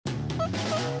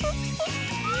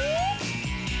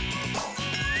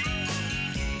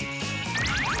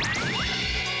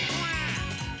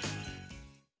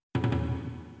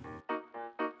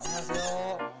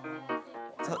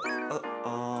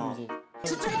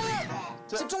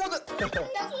집중 모드.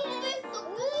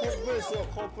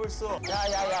 커플 써.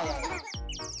 야야야야.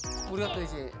 우리가 또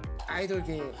이제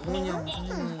아이돌계 운영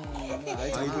선생님을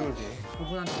알잖아. 아이돌계.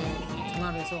 그분한테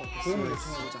전화를 해서 도움을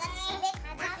요청해보자.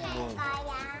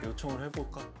 요청을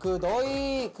해볼까? 그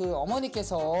너희 그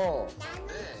어머니께서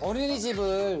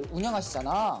어린이집을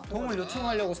운영하시잖아. 도움을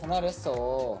요청하려고 전화를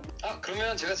했어. 아,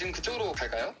 그러면 제가 지금 그쪽으로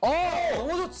갈까요?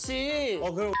 너무 좋지.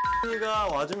 그럼 가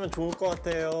와주면 좋을 것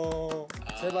같아요.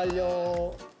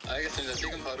 제발요. 알겠습니다.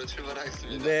 지금 바로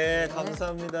출발하겠습니다. 네,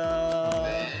 감사합니다.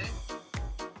 네.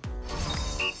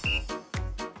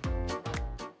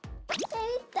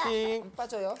 띵.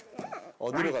 빠져요.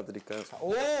 어디로 가드릴까요?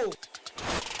 오.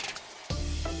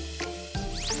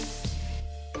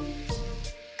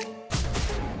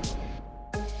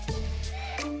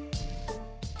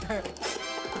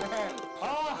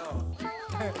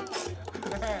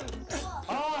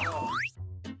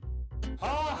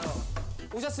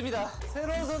 오셨습니다.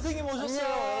 새로운 선생님 오셨어요,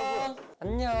 여러분.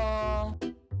 안녕.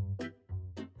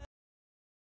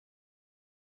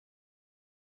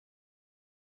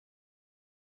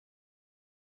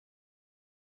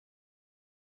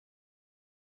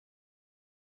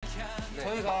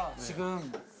 저희가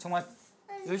지금 정말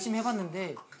열심히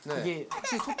해봤는데 이게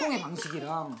확실히 소통의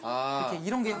방식이랑 이렇게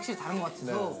이런 게 확실히 다른 것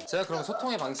같아서 제가 그럼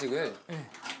소통의 방식을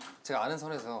제가 아는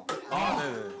선에서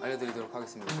알려드리도록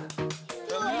하겠습니다.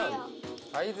 그러면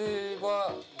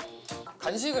아이들과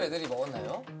간식을 애들이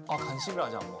먹었나요? 간식을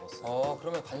아직 안 먹었어.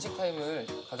 그러면 간식 타임을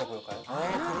가져볼까요?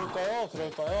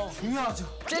 그럴까요? 중요하죠.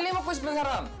 젤리 먹고 싶은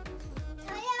사람!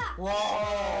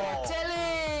 와,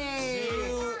 젤리!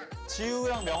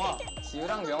 지우랑 명아.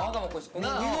 지우랑 명아가 먹고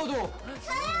싶구나. 민호도!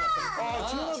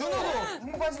 준호도!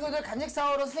 행복한 친구들 간식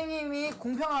사오러 선생님이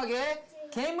공평하게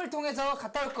게임을 통해서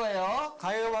갔다 올 거예요.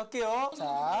 가위바위보 할게요.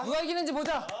 자, 누가 이기는지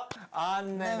보자.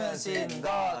 안 내면 진 거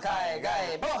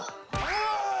가위바위보!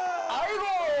 아이고!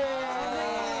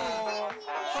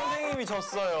 선생님이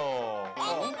졌어요.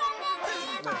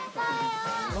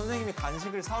 선생님이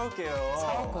간식을 사올게요.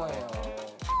 사올 거예요.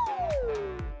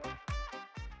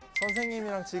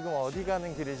 선생님이랑 지금 어디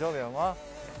가는 길이죠, 명화?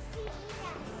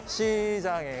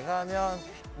 시장에 가면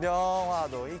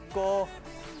명화도 있고.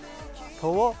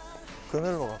 더워?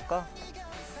 그늘로 갈까?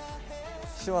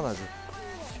 시원하지?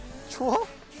 추워?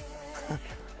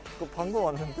 그거 방금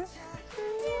왔는데?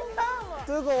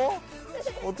 뜨거워?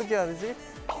 어떻게 해야 되지?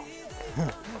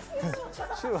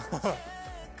 추워.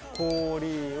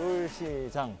 고리울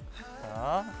시장.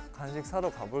 자, 간식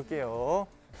사러 가볼게요.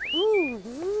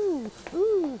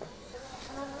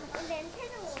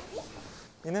 냄새는 뭐지?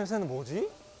 이 냄새는 뭐지?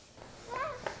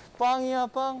 빵이야,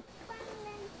 빵.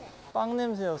 빵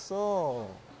냄새였어.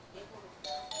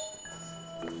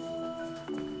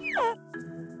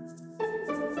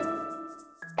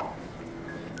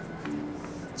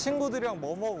 친구들이랑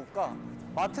뭐 먹을까?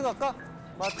 마트 갈까?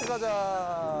 마트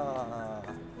가자.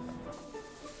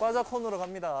 과자 코너로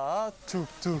갑니다.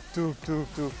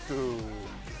 툭툭툭툭툭툭.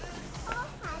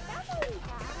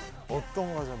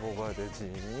 어떤 과자 먹어야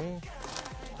되지?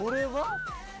 고래밥?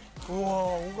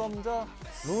 우와, 오감자.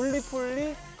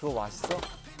 롤리폴리? 그거 맛있어?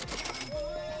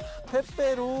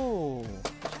 페페로.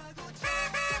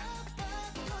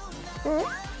 응?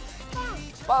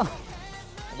 빵!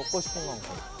 먹고 싶은 건 거.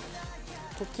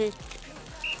 쿠키?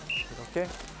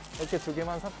 이렇게 두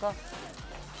개만 살까?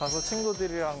 가서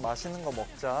친구들이랑 맛있는 거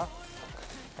먹자.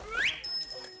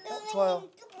 좋아요.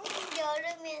 뚜껑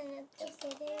열으면 어떻게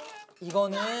돼요?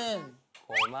 이거는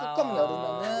고마워. 뚜껑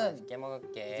열으면은 맛있게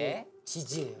먹을게. 이게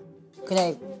지지예요.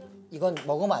 그냥 이건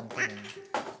먹으면 안 돼.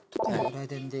 뚜껑 열어야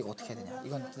되는데 이거 어떻게 해야 되냐?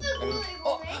 이건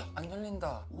안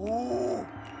열린다. 오.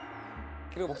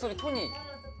 그리고 목소리 톤이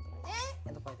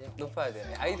높아야 돼요. 높아야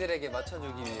돼. 아이들에게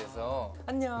맞춰주기 위해서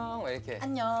안녕 이렇게.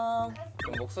 안녕.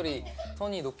 그럼 목소리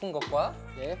톤이 높은 것과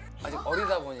예. 아직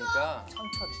어리다 보니까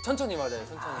천천히. 천천히 맞아요.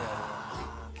 천천히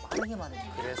해야 빠르게 말해.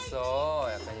 돼. 그랬어.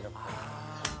 약간 이렇게.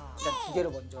 일단 두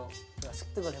개를 먼저 제가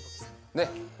습득을 해보겠습니다. 네.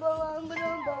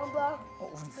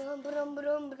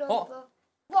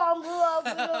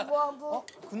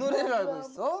 그 노래를 알고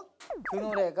있어? 그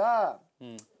노래가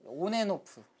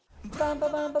온앤오프.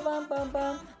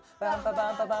 빰빠밤빠밤빰빰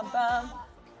빰빠밤빠밤빰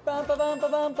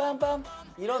빰빠밤빠밤빰빰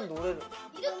이런 노래를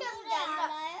이렇게 하는데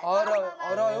알아요?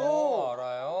 알아요.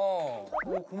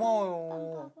 오,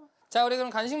 고마워요. 자, 우리 그럼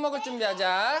간식 먹을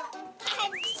준비하자.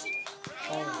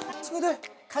 친구들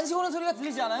간식 오는 소리가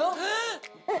들리지 않아요?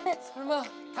 설마 다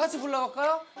같이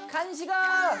불러볼까요?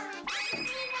 간식아!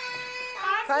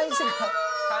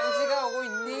 간식아 오고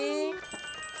있니?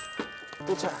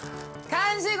 도착.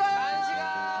 간식아!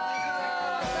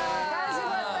 간식아! 간식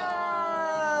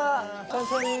왔다!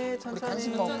 천천히, 우리 천천히.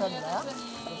 간식 먹을까 누나야?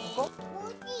 먹고?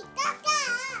 뭐지 까까.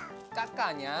 까까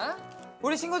아니야?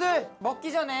 우리 친구들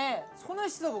먹기 전에 손을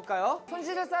씻어볼까요? 손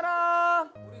씻을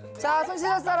사람. 자, 손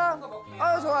씻을 사람.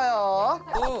 아유 좋아요.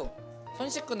 손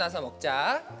씻고 나서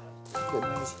먹자.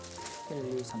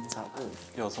 1, 2, 3, 4, 5.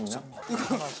 6명?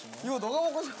 이거 너가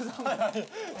먹고 싶어서.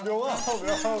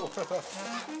 명하고.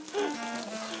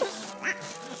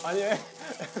 아니,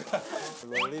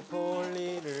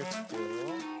 롤리폴리를 줄게요.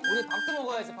 우리 밥도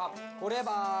먹어야지 밥.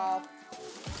 고래밥.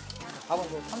 밥은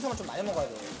뭐 탄수화물 좀 많이 먹어야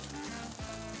돼.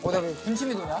 나 왜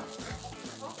군침이 도냐?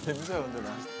 냄새가 근데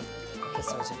맛있다.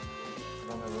 됐어 이제.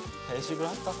 그러면 배식을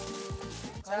할까?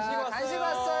 자, 간식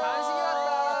왔어요. 간식이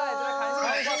왔다. 얘들아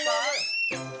간식 왔다.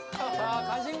 자,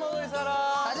 간식 먹을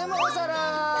사람. 간식 먹을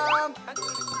사람.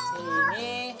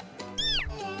 세인이,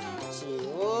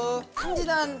 지우.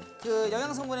 한진한 그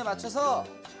영양 성분에 맞춰서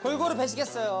골고루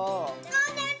배식했어요.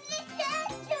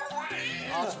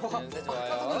 아 좋아. 냄새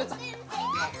좋아요.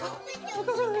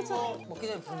 먹기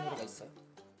전에 부르는 노래가 있어요.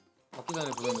 먹기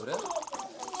전에 부르는 노래?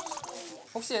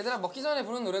 혹시 얘들아 먹기 전에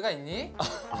부르는 노래가 있니?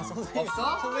 선생님.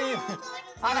 없어? 선생님.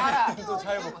 알아.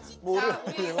 또잘 모르.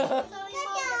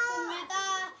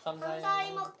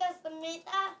 감사히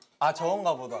먹겠습니다. 아,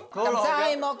 저건가 보다.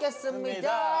 감사히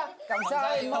먹겠습니다.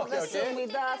 감사히 오케이, 오케이.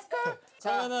 먹겠습니다.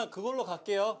 자, 그러면은 그걸로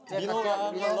갈게요. 네, 민호가 갈게요.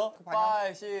 한 민호. 걸로. 그 반영. 5,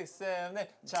 6, 7, 8.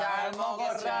 잘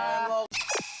먹어라.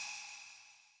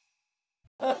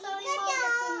 감사히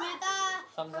먹겠습니다.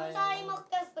 감사히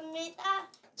먹겠습니다.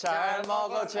 잘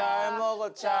먹어, 잘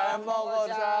먹어, 잘 먹어,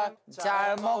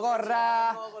 잘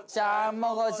먹어라. 잘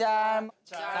먹어, 잘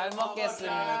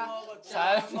먹겠습니다.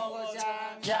 잘 먹어,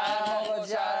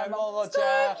 잘 먹어,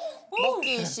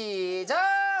 먹기 시작.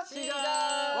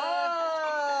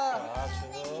 와. 자,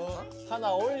 준우.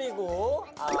 하나 올리고.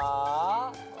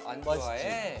 아. 안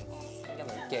좋아해? 한개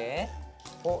먹을게.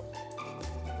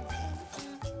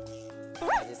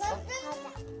 맛있어?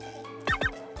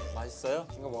 맛있어요?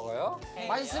 이거 먹어요?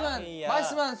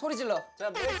 맛있으면 소리 질러. 자,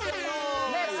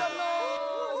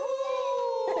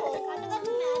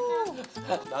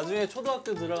 나중에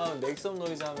초등학교 들어가면 맥섬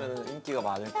노이즈 하면 인기가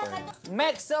많을 거예요.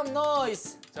 Make some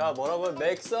noise. 자, 뭐라고요?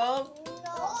 맥섬?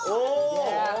 오!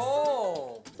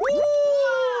 오.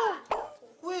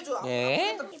 구해줘.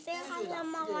 예? 집에 가서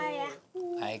먹어야.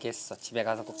 알겠어. 집에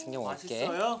가서 꼭 챙겨 먹을게.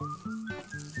 맛있어요?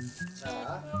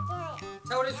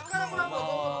 자, 우리 숟가락으로 한번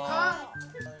먹어볼까?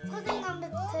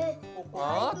 선생님한테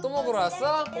또 먹으러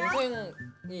왔어? 동생이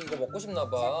이거 먹고 싶나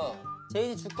봐.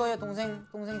 제인이 줄 거예요.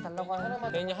 동생이 달라고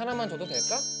하는. 개인이 하나만 줘도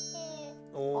될까?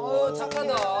 오.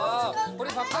 착하다.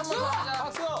 우리 박수 한번 쳐주자.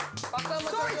 박수! 박수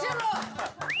한번 쳐줘.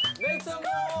 맥섬 박수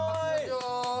노이즈!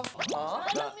 줘. 나,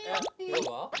 이거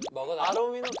뭐? 먹어 나.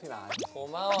 아로미노피는 아니야.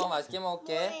 고마워. 맛있게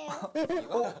먹을게.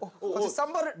 어제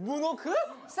쌈바를. 문어크?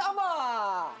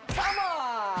 쌈바.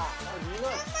 민호.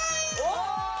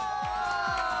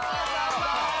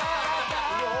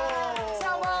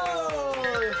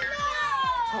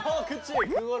 그치,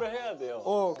 그거를 해야 돼요.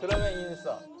 그러면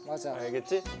인싸. 맞아.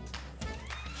 알겠지?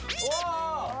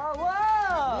 와!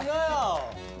 와. 민호야!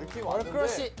 느낌 왔는데?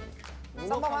 얼크러쉬.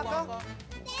 쌈바 한번 할까? 할까?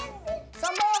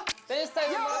 쌈바. 댄스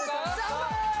타임 할까?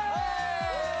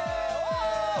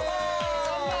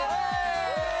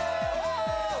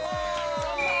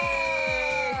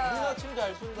 민호 춤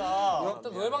잘 춘다. 또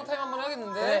노래방 타임 한번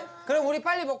해야겠는데? 네. 그럼 우리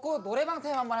빨리 먹고 노래방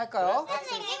타임 한번 할까요?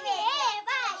 선생님이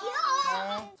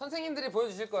해봐요. 선생님들이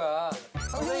보여주실 거야.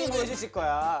 선생님이 보여주실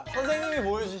거야. 선생님이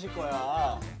보여주실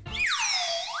거야.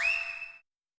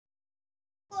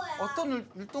 어떤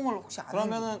율동을 혹시 아는?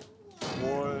 그러면은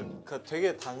그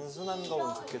되게 단순한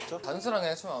거면 좋겠죠? 단순하게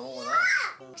그냥 춤 아무거나.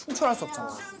 춤춰할 수 없잖아.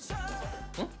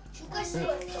 누가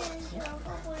싫어?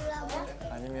 저거 골라봐.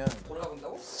 아니면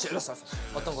골라본다고? 질렀어.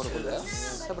 어떤 거를 골라요?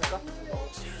 해볼까?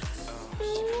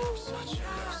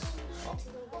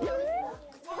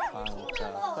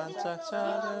 반짝반짝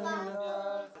작은 별.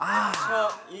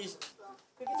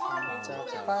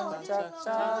 반짝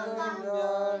작은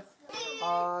별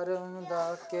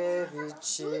아름답게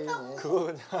비치네. 그거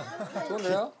그냥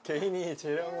좋은데요? 개인이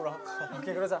재량으로 할까?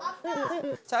 오케이 그러자.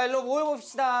 자 일로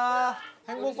모여봅시다.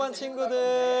 행복한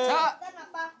친구들. 자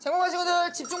행복한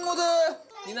친구들 집중 모드.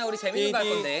 니나 우리 재밌는 거 할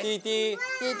건데. 띠띠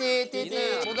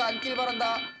띠띠띠띠 모두 앉길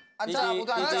바란다. 앉아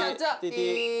모두 앉아 앉아.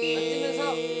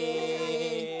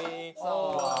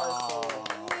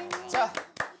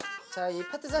 자, 이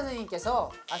파트 선생님께서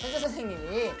선생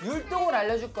선생님이 율동을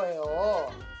알려줄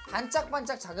거예요.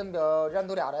 반짝반짝 작은 별이란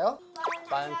노래 알아요?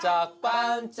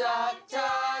 반짝반짝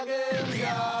작은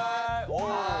별. 오.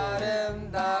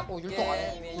 아름답고 율동 안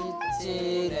해.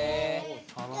 비치네.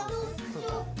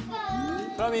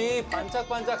 그럼 이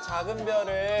반짝반짝 작은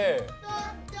별을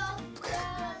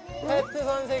페트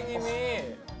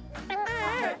선생님이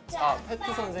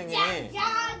페트 선생님이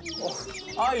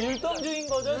율동 중인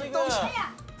거죠 지금?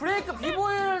 브레이크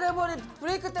비보이를 내버린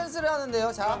브레이크 댄스를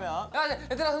하는데요. 자, 그러면 야,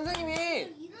 얘들아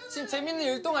선생님이 지금 재밌는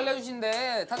율동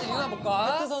알려주신대. 다들 일어나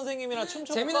볼까? 페트 선생님이랑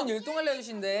춤춰볼까? 재밌는 율동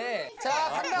알려주신대. 자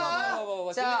간다.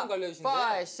 재밌는 거 알려주신대. 5,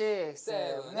 6,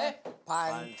 7, 8.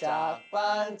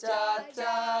 반짝반짝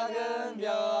작은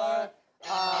별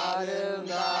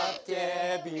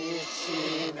아름답게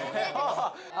비치네.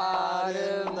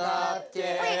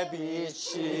 아름답게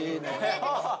비치네.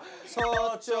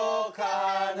 서쪽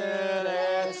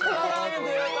하늘에서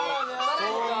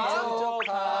동쪽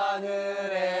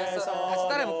하늘에서 같이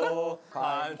따라해볼까?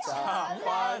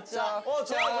 반짝반짝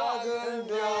작은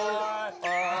별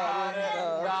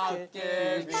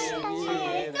아름답게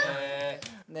비치네.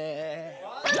 네.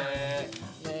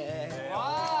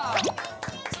 와!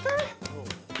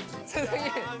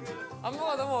 세상에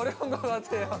안무가 너무 어려운 것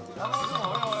같아요. 안무가 좀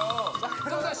어려워요.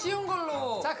 좀 더 쉬운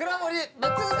걸로. 자 그럼 우리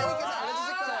매트 선생님께서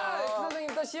알려주실 거예요.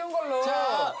 선생님 또 쉬운 걸로.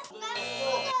 자,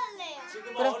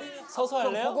 그래. 서서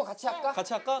할래요? 보고 같이 할까?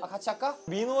 같이 할까? 같이 할까?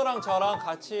 민호랑 저랑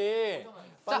같이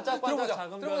반짝반짝 들어보자.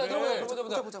 작은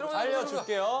들어보자. 별을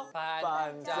알려줄게요.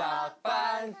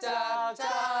 반짝반짝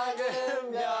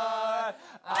작은 별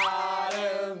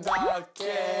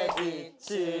아름답게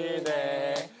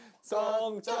비치네.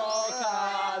 동쪽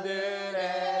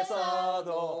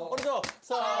하늘에서도 오른쪽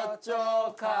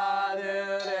서쪽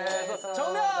하늘에서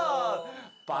정면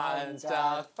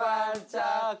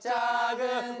반짝반짝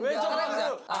작은 왼쪽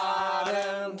하늘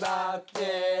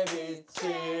아름답게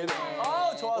비치네.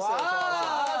 좋았어요.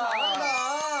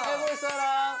 잘한다. 해볼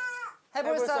사람.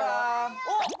 해볼 사람.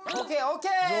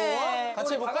 오케이.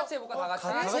 같이 해볼까? 다 같이 해볼까? 다 같이.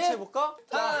 다 같이 해볼까?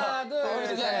 하나,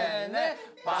 둘, 셋, 넷.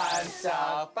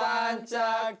 반짝반짝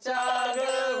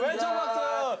작은 왼쪽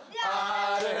박수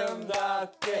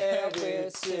아름답게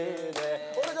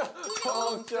비치네. 오른쪽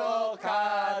동쪽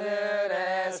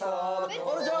하늘에서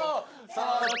오른쪽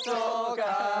서쪽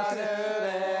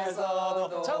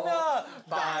하늘에서도 정면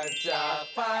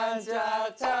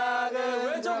반짝반짝 작은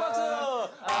왼쪽 박수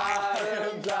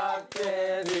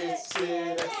아름답게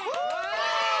비치네.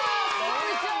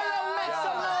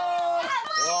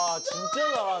 와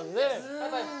진짜 잘하는데?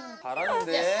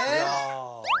 잘하는데.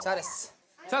 잘했어.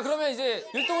 자, 그러면 이제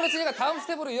율동을 했으니까 다음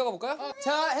스텝으로 이어가 볼까요?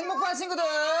 자 행복한 친구들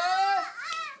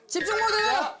집중 모드.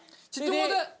 집중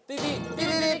모드.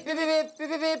 삐비비 삐비비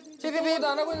삐비비 삐비비. 모드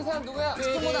안 하고 있는 사람 누구야?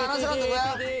 집중 모드 안 하는 사람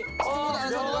누구야? 집중 모드 안 하는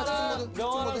사람 누구야?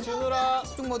 명아랑 준우랑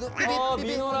집중 모드. 삐비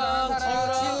삐비. 민호랑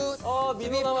지우랑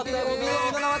민호 남았대.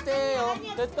 민호 남았대요.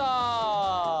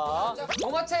 됐다.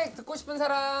 동화책 듣고 싶은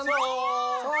사람.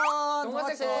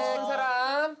 동화책 듣고 싶은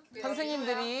사람.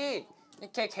 선생님들이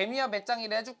이렇게 개미와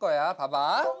배짱이를 해줄 거야.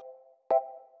 봐봐.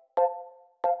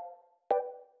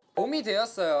 봄이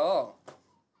되었어요.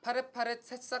 파릇파릇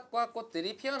새싹과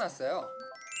꽃들이 피어났어요.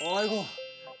 아이고,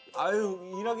 아유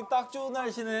일하기 딱 좋은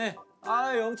날씨네.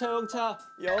 아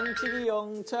영치기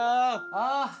영차.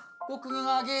 꽃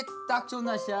구경하기 딱 좋은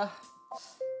날씨야.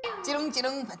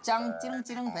 찌릉찌릉 배짱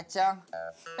찌릉찌릉 배짱.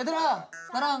 얘들아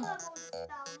나랑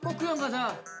꽃 구경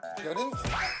가자.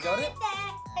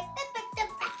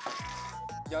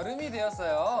 여름이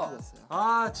되었어요.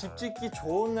 집 짓기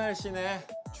좋은 날씨네.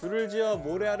 줄을 지어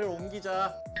모래알을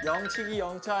옮기자. 영치기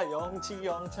영차.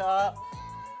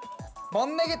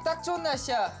 멋내기 딱 좋은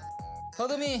날씨야.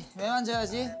 더듬이 왜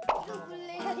만져야지?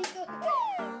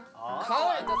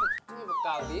 가을 앉아서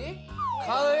해볼까 우리?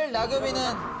 가을 낙엽이는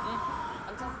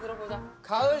앉아서 들어보자.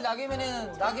 가을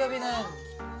낙엽이는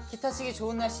기타 치기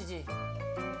좋은 날씨지.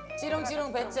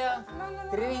 찌릉찌릉 배짱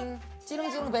드링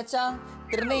찌릉찌릉 배짱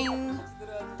드링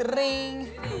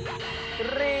드링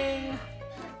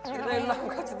드링 일로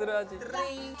같이 들어야지.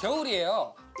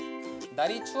 겨울이에요.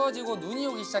 날이 추워지고 눈이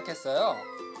오기 시작했어요.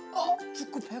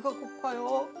 축구 배가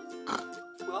고파요.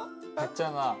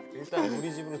 됐잖아. 일단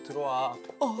우리 집으로 들어와.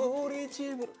 우리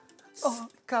집으로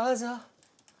가자.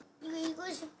 이거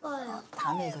싶어요.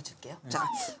 다음에 읽어줄게요. 자,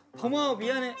 고마워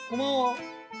미안해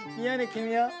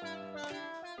개미야.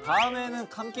 다음에는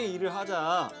함께 일을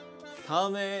하자.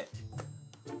 다음에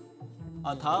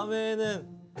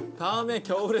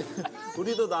겨울에는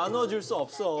우리도 나눠줄 수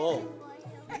없어.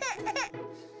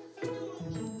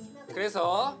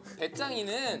 그래서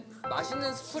배짱이는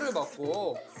맛있는 스프를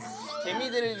먹고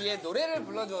개미들을 위해 노래를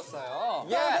불러주었어요.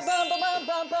 예스.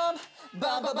 빰빰빰빰빰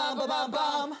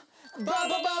빰빰빰빰빰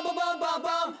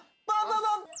빰빰빰빰빰빰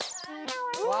빰빰빰.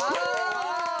 와.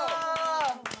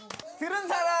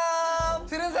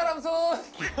 들은 사람 손.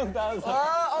 기억나는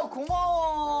사람.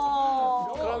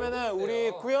 고마워. 그러면은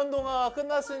우리 구연동화가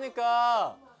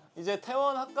끝났으니까 이제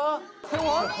퇴원할까?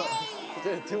 태원?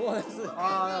 이제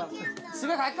등원했어.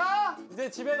 집에 갈까? 이제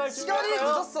집에 갈 시간이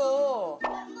준비할까요? 늦었어.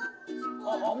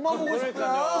 엄마 보고 그러니까요.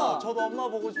 싶어요. 저도 엄마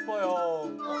보고 싶어요.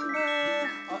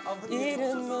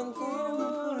 이름은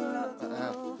불러.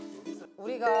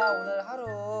 우리가 오늘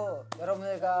하루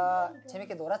여러분들과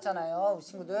재밌게 놀았잖아요, 우리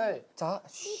친구들. 자,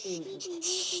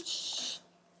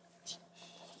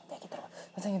 얘기 들어봐.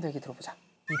 선생님도 얘기 들어보자.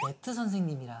 이 매트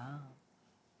선생님이랑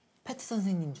패트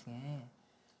선생님 중에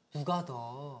누가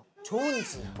더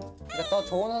좋은지. 그러니까 더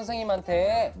좋은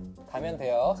선생님한테 가면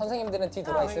돼요. 선생님들은 뒤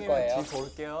돌아 있을 거예요. 뒤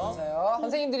돌게요. 맞아요.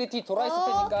 선생님들이 뒤 돌아 있을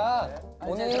테니까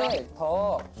오늘 얘들아.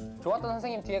 더 좋았던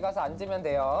선생님 뒤에 가서 앉으면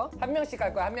돼요. 한 명씩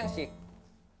갈 거야, 한 명씩.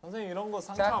 선생님 이런 거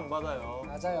상처 자. 안 받아요.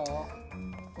 맞아요.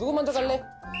 누구 먼저 갈래?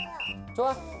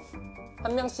 좋아.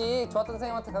 한 명씩 좋았던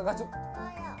선생님한테 가가지고.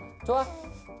 좋아.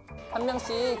 한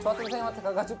명씩 좋았던 선생님한테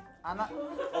가가지고. 안아.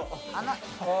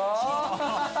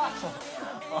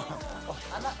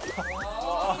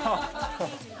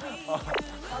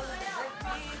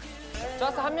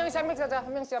 좋았어. 한 명씩 가자.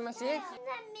 한 명씩.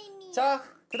 선생님이 자,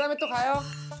 그 다음에 또 가요.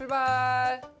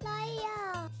 출발.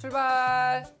 나야.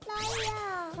 출발.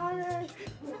 나야.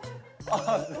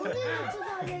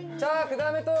 자, 그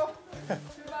다음에 또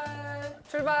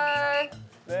출발.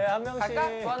 네, 한 명씩. 갈까?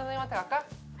 좋아하는 선생님한테 갈까?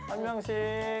 한 명씩.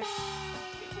 네.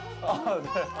 좋아하는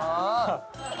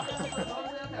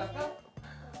선생님한테 갈까?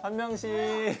 한 명씩.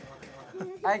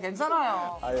 아니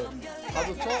괜찮아요. 아유, 다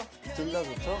좋죠? 둘 다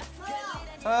좋죠?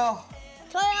 저요.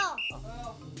 저요.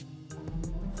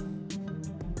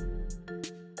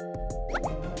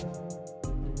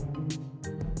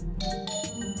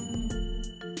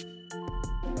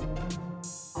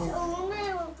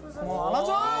 오늘 먹고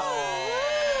안아줘.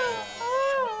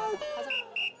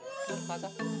 가자.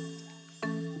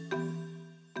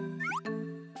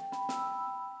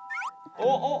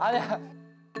 아니야.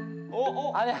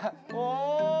 아니야.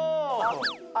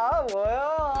 아 뭐요?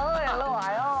 일로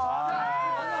와요.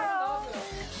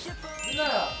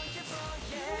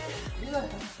 민아야.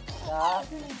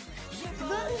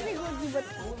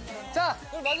 자,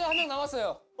 오늘 마지막 한 명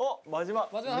남았어요.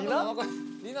 마지막. 마지막 한 명 리나? 남았고.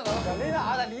 리나 남았고.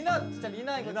 리나, 나 리나 진짜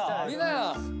리나 이거 리나. 진짜.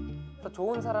 리나야. 더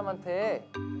좋은 사람한테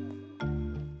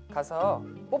가서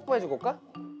뽀뽀해주고 올까?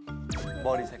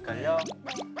 머리 색깔요?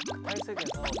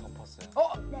 탈색해서 덮었어요.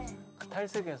 네.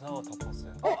 탈색해서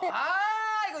덮었어요. 아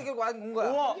이거 온 거야.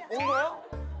 우와, 온 거야?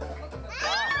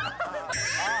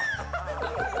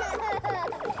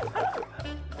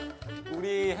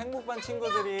 우리 행복반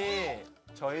친구들이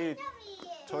저희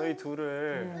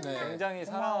둘을 네. 굉장히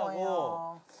사랑하고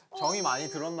고마워요. 정이 많이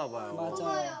들었나 봐요.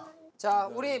 맞아요. 자,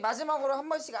 우리 마지막으로 한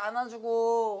번씩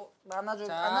안아주고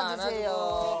안아주세요. 자,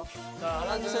 안아주세요.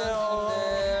 안아주세요.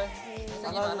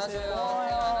 선생님 안아줘요.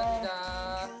 선생님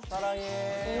안아주자.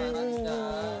 사랑해. 안아주자.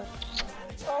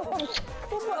 사랑해요.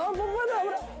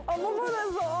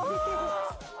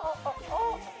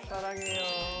 사랑해요.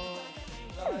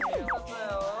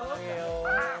 사랑해요.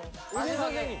 우진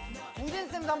선생님, 우진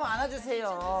쌤도 한번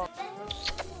안아주세요.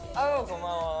 아유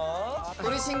고마워.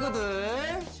 우리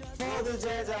친구들 모두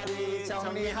제자리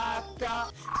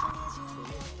정리할까?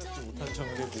 못한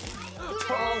정리들이.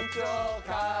 동쪽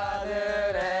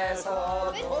하늘에서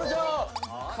오른쪽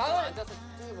가을 앉아서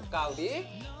찍어볼까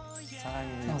우리?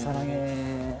 사랑해.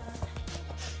 사랑해.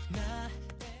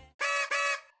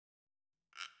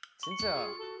 진짜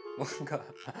뭔가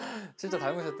진짜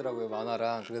닮으셨더라고요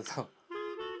만화랑. 그래서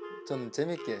좀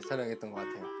재밌게 촬영했던 것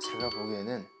같아요. 제가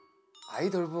보기에는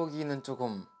아이돌 보기는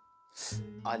조금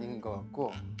아닌 것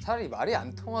같고, 차라리 말이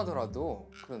안 통하더라도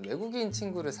그런 외국인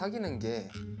친구를 사귀는 게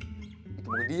이렇게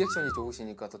뭐 리액션이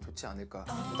좋으시니까 더 좋지 않을까.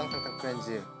 우당탕탕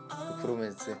프렌즈 그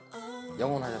브로맨스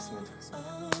영원하셨으면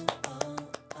좋겠습니다.